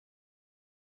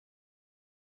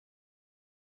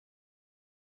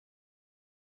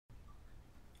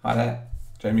Hi there,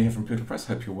 Jamie here from Poodle Press,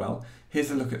 hope you're well.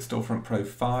 Here's a look at Storefront Pro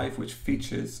 5, which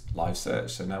features live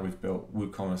search. So now we've built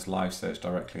WooCommerce live search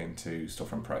directly into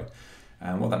Storefront Pro.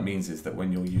 And what that means is that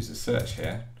when your users search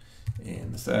here,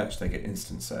 in the search, they get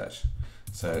instant search.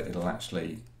 So it'll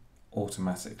actually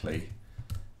automatically,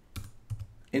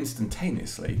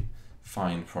 instantaneously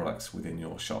find products within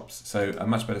your shops. So a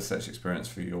much better search experience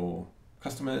for your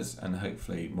customers and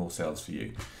hopefully more sales for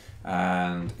you.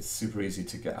 And it's super easy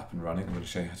to get up and running. I'm going to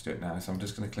show you how to do it now. So I'm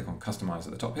just going to click on Customize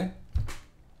at the top here,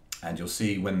 and you'll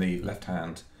see when the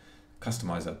left-hand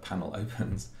Customizer panel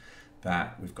opens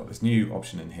that we've got this new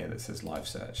option in here that says Live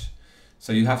Search.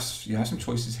 So you have some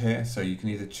choices here. So you can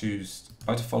either choose,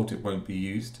 by default it won't be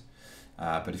used,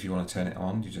 but if you want to turn it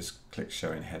on, you just click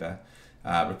Show in Header.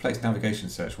 Replace Navigation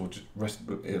Search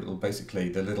it'll basically,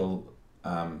 the little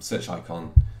search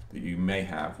icon that you may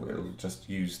have, it'll just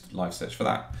use live search for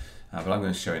that. But I'm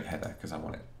going to show in header because I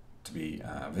want it to be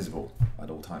visible at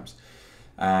all times.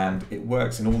 And it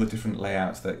works in all the different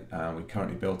layouts that we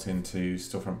currently built into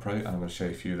Storefront Pro, and I'm going to show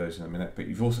you a few of those in a minute. But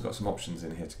you've also got some options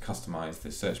in here to customize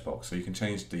this search box. So you can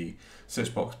change the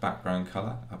search box background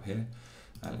color up here.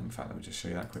 In fact, let me just show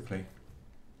you that quickly.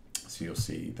 So you'll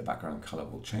see the background color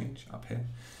will change up here.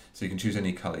 So you can choose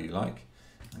any color you like.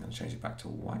 I'm going to change it back to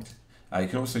white. You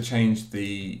can also change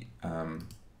the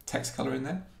text color in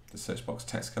there, the search box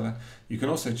text color. You can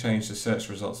also change the search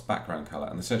results background color,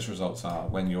 and the search results are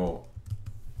when your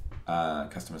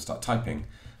customers start typing.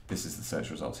 This is the search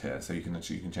results here. So you can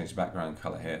change the background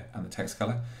color here and the text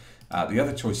color. The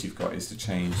other choice you've got is to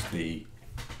change the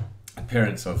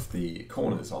appearance of the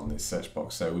corners on this search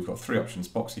box. So we've got three options: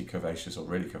 boxy, curvaceous, or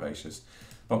really curvaceous.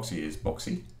 Boxy is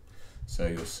boxy. So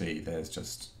you'll see there's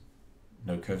just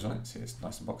no curves on it, so it's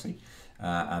nice and boxy.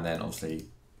 And then obviously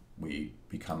we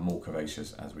become more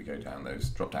curvaceous as we go down those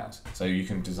drop downs. So you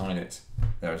can design it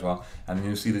there as well. And then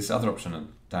you'll see this other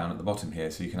option down at the bottom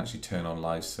here, so you can actually turn on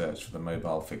live search for the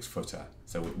mobile fixed footer.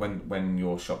 So when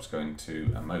your shop's going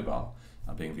to a mobile,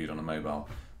 being viewed on a mobile,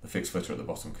 the fixed footer at the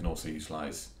bottom can also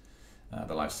utilize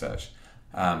the live search.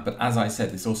 But as I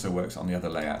said, this also works on the other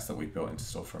layouts that we've built into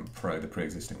Storefront Pro, the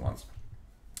pre-existing ones.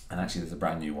 And actually there's a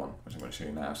brand new one, which I'm going to show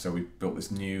you now. So we've built this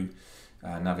new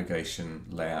navigation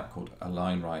layout called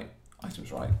Align Right, Items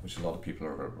Right, which a lot of people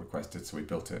have requested. So we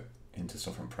built it into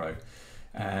Storefront Pro.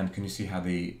 And can you see how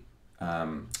the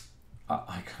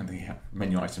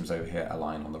menu items over here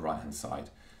align on the right-hand side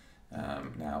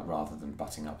now, rather than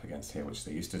butting up against here, which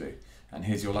they used to do. And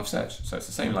here's your live search. So it's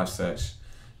the same live search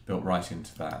built right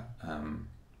into that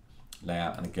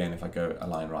layout. And again, if I go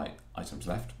Align Right, Items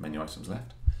Left, Menu Items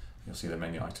Left, you'll see the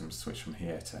menu items switch from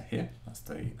here to here. That's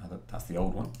the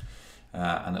old one.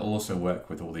 And it'll also work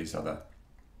with all these other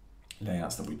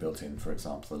layouts that we built in, for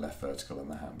example, the left vertical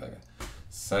and the hamburger.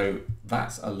 So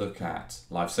that's a look at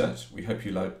live search. We hope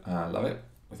you love it.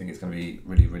 We think it's going to be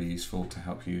really, really useful to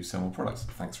help you sell more products.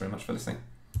 Thanks very much for listening.